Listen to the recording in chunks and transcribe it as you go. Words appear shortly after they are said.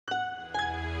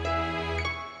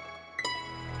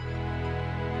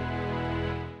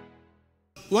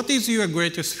what is your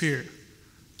greatest fear?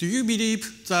 Do you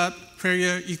believe that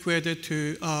failure equated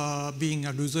to being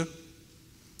a loser?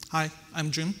 Hi,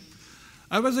 I'm Jun.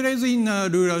 I was raised in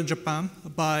rural Japan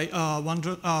by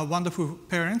wonderful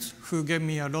parents who gave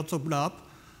me a lot of love.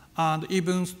 And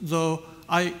even though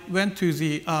I went to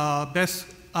the best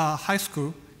high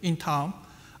school in town,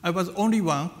 I was only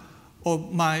one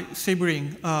of my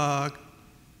siblings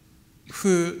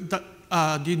who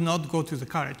did not go to the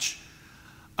college.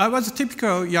 I was a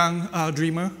typical young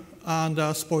dreamer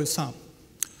and spoiled son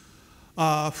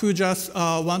who just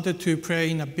wanted to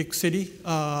play in a big city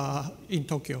in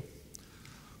Tokyo.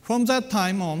 From that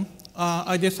time on,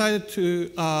 I decided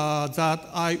that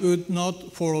I would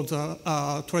not follow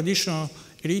the traditional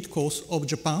elite course of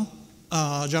Japan,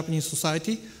 Japanese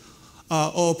society,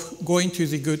 of going to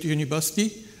the good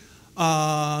university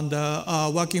and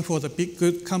working for the big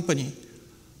good company,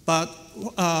 but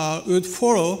would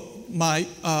follow my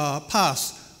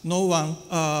path no one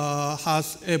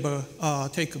has ever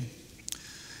taken.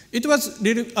 It was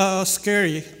really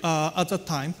scary at the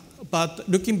time, but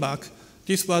looking back,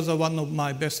 this was one of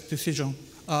my best decisions,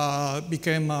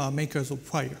 became makers of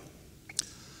fire.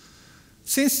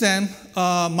 Since then,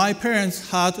 my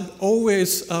parents had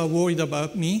always worried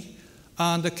about me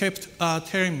and kept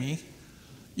telling me,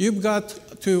 you've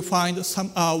got to find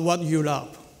what you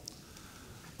love.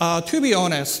 To be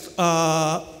honest,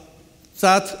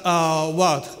 that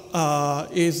word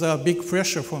is a big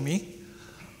pressure for me.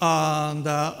 And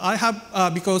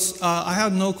because I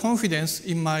had no confidence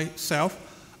in myself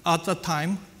at the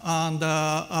time and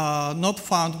not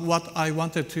found what I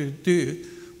wanted to do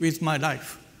with my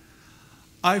life.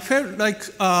 I felt like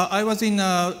I was in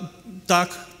a dark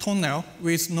tunnel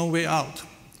with no way out.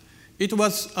 It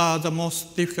was the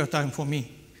most difficult time for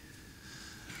me.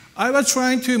 I was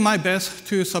trying my best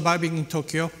to surviving in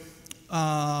Tokyo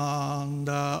and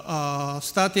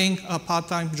starting a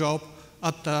part-time job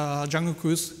at Jungle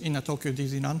Cruise in Tokyo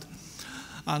Disneyland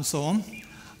and so on.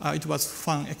 It was a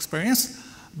fun experience.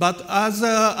 But as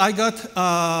I got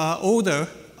older,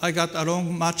 I got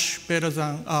along much better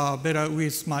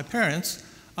with my parents.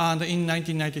 And in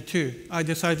 1992, I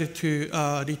decided to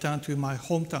return to my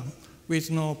hometown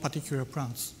with no particular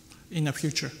plans in the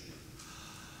future.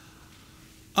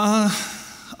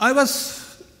 I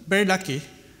was very lucky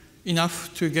enough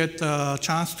to get a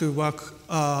chance to work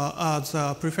as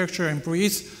a prefecture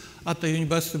employees at the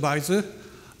University of Aizu,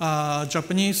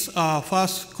 Japanese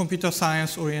first computer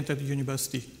science-oriented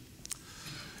university.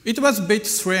 It was a bit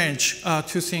strange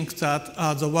to think that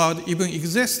the world even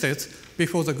existed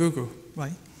before the Google,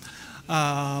 right?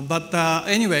 But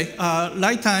anyway,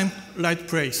 right time, right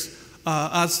place,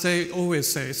 as they always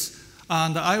say.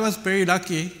 And I was very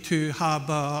lucky to have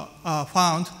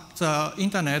found the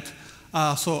internet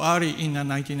so early in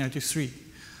 1993.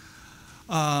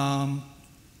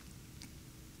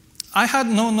 I had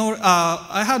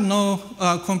no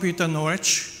computer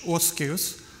knowledge or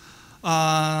skills,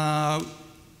 and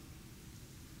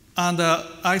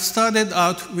I started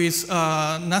out with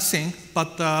nothing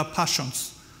but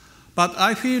passions. But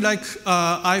I feel like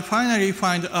I finally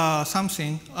find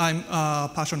something I'm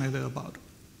passionate about.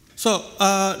 So,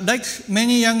 like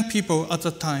many young people at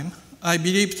the time, I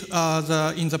believed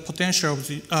in the potential of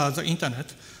the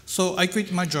internet. So I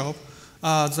quit my job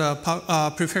as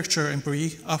a prefecture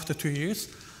employee after 2 years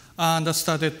and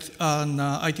started an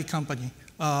IT company,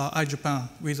 iJapan,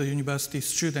 with a university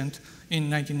student in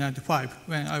 1995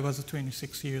 when I was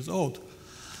 26 years old.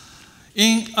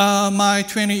 In my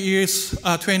 28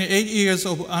 years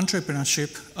of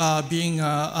entrepreneurship, being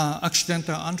an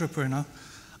accidental entrepreneur,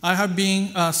 I have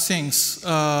been things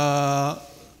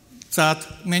that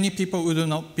many people would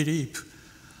not believe.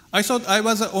 I thought I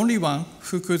was the only one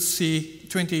who could see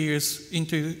 20 years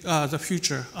into the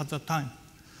future at that time.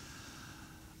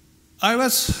 I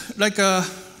was like a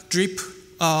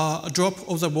drop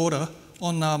of the water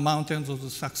on the mountains of the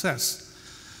success.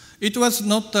 It was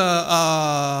not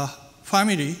the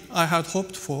family I had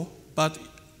hoped for, but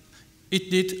it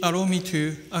did allow me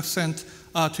to ascend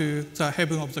to the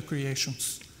heaven of the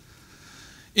creations.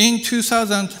 In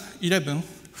 2011,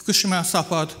 Fukushima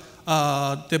suffered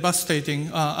a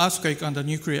devastating earthquake and a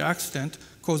nuclear accident,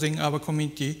 causing our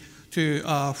community to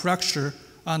fracture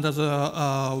under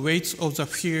the weight of the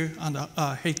fear and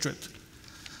hatred.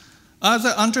 As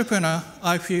an entrepreneur,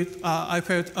 I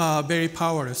felt very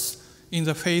powerless in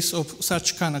the face of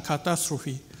such kind of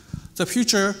catastrophe. The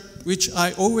future, which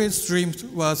I always dreamed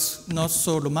was not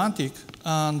so romantic,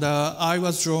 and I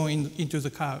was drawn into the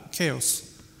chaos.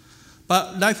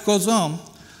 But life goes on.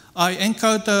 I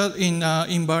encountered in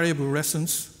invaluable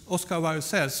lessons. Oscar Wilde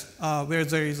says, where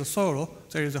there is a sorrow,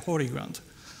 there is a holy ground.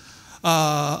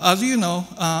 As you know,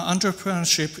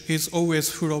 entrepreneurship is always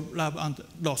full of love and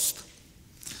loss.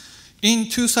 In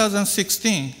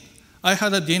 2016, I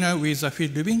had a dinner with Phil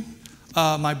Rubin,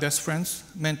 my best friend's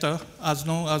mentor, as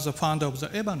known as the founder of the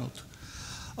Evernote.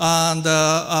 And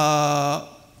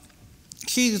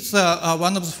he's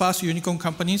one of the first unicorn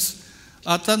companies.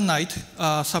 At that night,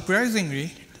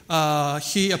 surprisingly,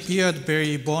 he appeared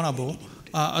very vulnerable,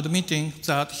 admitting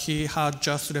that he had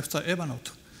just left the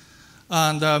Evernote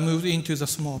and moved into the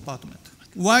small apartment.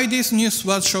 Why this news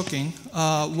was shocking,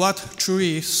 what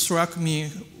truly struck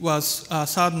me was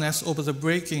sadness over the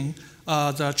breaking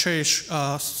the cherished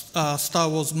Star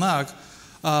Wars mug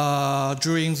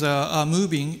during the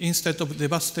moving instead of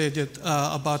devastated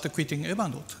about quitting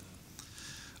Evernote.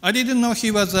 I didn't know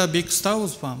he was a big Star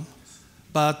Wars fan,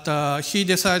 but he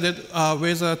decided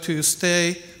whether to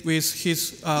stay with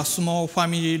his small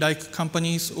family-like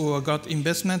companies or got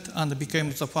investment and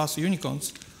became the first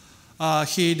unicorns.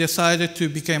 He decided to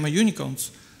become a unicorn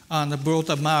and brought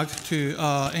a mug to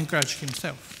encourage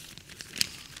himself.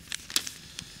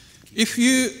 If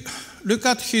you look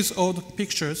at his old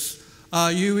pictures,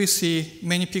 you will see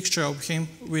many pictures of him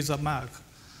with a mug.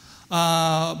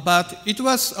 But it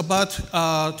was about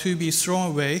to be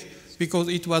thrown away because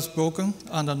it was broken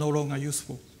and no longer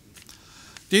useful.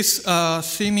 This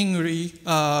seemingly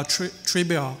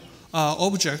trivial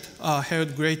object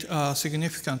held great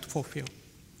significance for Phil.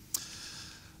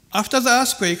 After the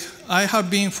earthquake, I have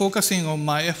been focusing on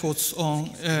my efforts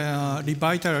on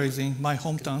revitalizing my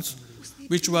hometowns,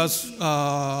 which was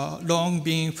long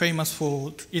been famous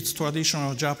for its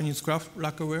traditional Japanese craft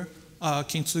lacquerware,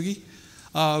 KINTSUGI,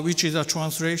 which is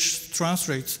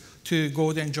translates to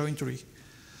golden joinery.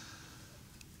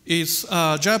 It's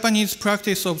Japanese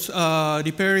practice of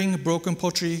repairing broken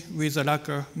pottery with a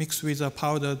lacquer mixed with a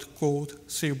powdered gold,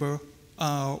 silver,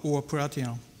 or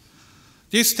platinum.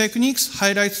 These techniques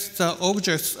highlights the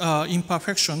object's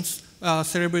imperfections,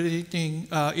 celebrating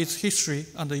its history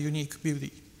and the unique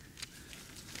beauty.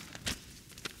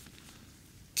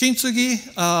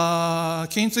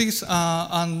 KINTSUGI's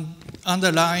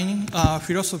underlying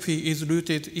philosophy is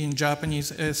rooted in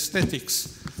Japanese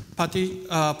aesthetics,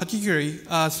 particularly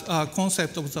as a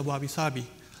concept of the wabi-sabi,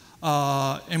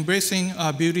 embracing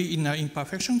beauty in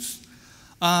imperfections,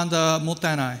 and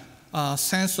mottanai,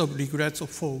 sense of regrets of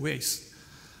four ways.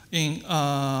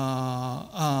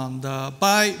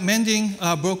 By mending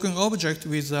a broken object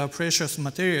with precious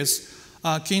materials,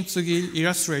 KINTSUGI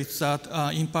illustrates that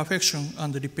imperfection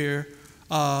and repair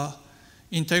are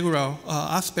integral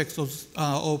aspects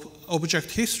of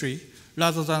object history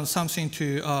rather than something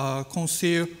to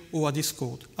conceal or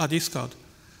discard.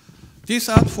 This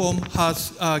art form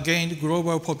has gained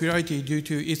global popularity due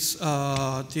to its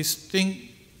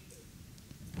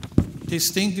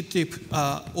distinctive,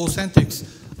 authentic,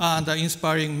 and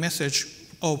inspiring message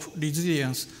of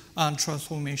resilience and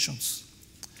transformations.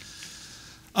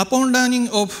 Upon learning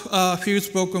of Phil's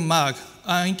broken mug,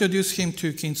 I introduced him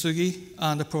to KINTSUGI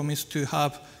and promised to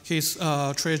have his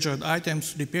treasured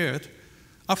items repaired.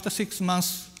 After 6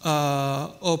 months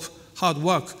of hard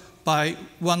work by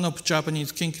one of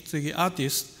Japanese KINTSUGI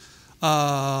artists,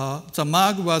 the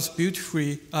mug was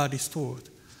beautifully restored.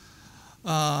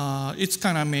 It's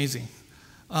kind of amazing.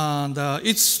 And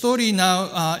its story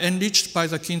now enriched by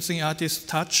the KINTSUGI artist's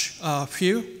touch,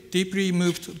 Phil, deeply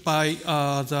moved by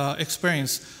the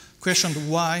experience, questioned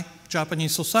why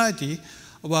Japanese society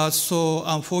was so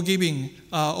unforgiving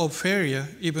of failure,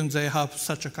 even they have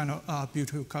such a kind of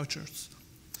beautiful cultures.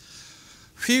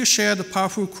 Phil shared a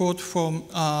powerful quote from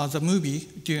the movie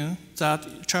Dune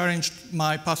that challenged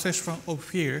my perception of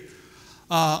fear.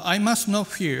 I must not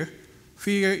fear.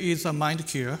 Fear is a mind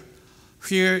killer.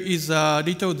 Fear is a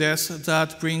little death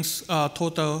that brings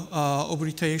total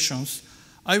obliterations.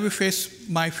 I will face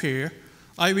my fear.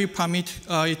 I will permit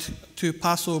it to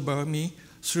pass over me,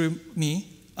 through me,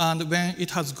 and when it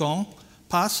has gone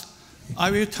past, I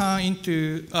will turn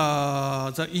into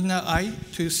the inner eye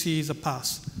to see the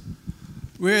past.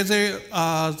 Where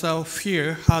the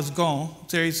fear has gone,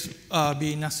 there is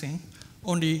be nothing,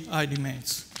 only I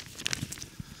remains.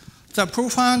 The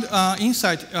profound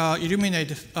insight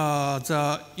illuminated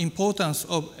the importance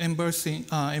of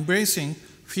embracing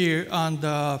fear and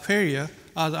failure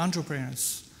as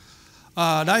entrepreneurs.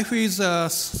 Life is a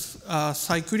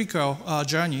cyclical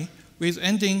journey with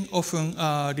ending often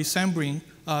resembling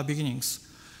beginnings.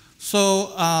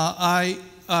 So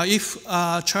if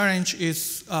a challenge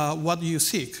is what you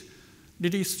seek,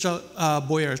 release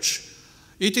voyage.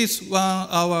 It is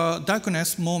our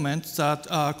darkness moment that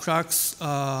cracks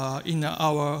in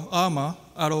our armor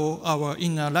allow our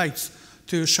inner lights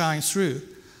to shine through.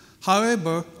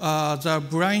 However, the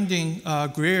blinding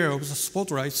glare of the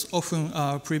spotlights often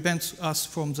prevents us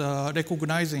from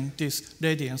recognizing this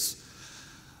radiance.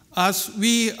 As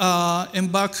we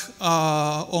embark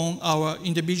on our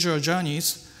individual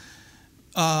journeys,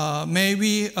 may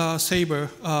we savor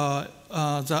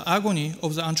the agony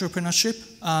of the entrepreneurship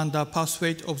and the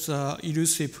pursuit of the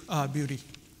elusive beauty.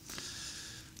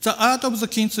 The art of the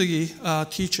kintsugi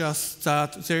teaches us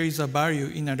that there is a value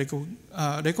in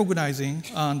recognizing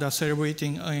and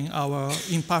celebrating in our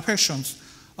imperfections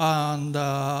and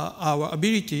our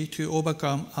ability to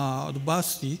overcome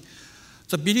adversity.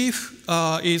 The belief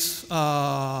is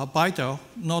vital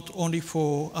not only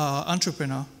for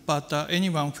entrepreneurs, but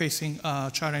anyone facing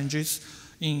challenges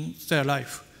in their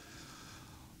life.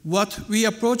 What we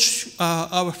approach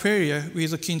our failure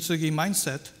with a kintsugi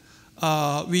mindset,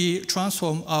 we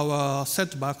transform our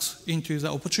setbacks into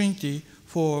the opportunity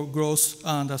for growth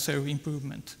and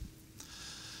self-improvement.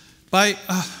 By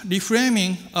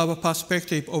reframing our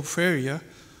perspective of failure,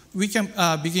 we can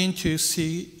begin to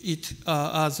see it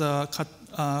as a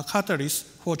catalyst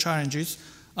for challenges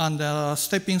and a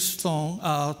stepping stone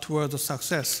towards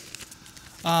success.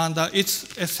 And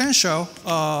it's essential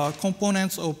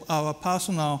components of our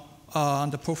personal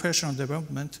and professional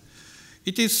development.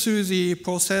 It is through the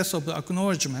process of the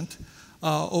acknowledgement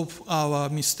of our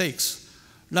mistakes,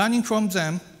 learning from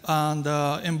them and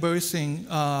embracing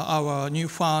our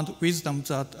newfound wisdom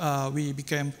that we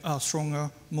became stronger,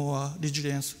 more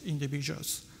resilient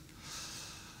individuals.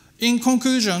 In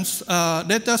conclusions,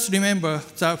 let us remember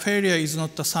that failure is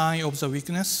not a sign of the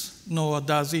weakness, nor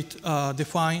does it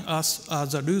define us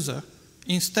as a loser.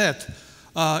 Instead,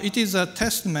 it is a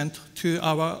testament to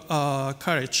our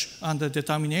courage and the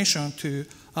determination to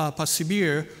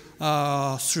persevere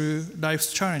through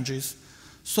life's challenges.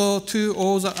 So to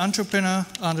all the entrepreneurs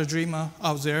and the dreamers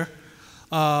out there,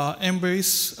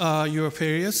 embrace your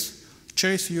failures,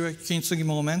 cherish your kintsugi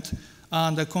moment,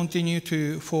 and continue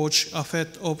to forge ahead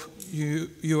of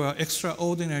your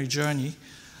extraordinary journey.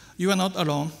 You are not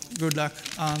alone. Good luck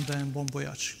and bon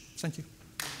voyage. Thank you.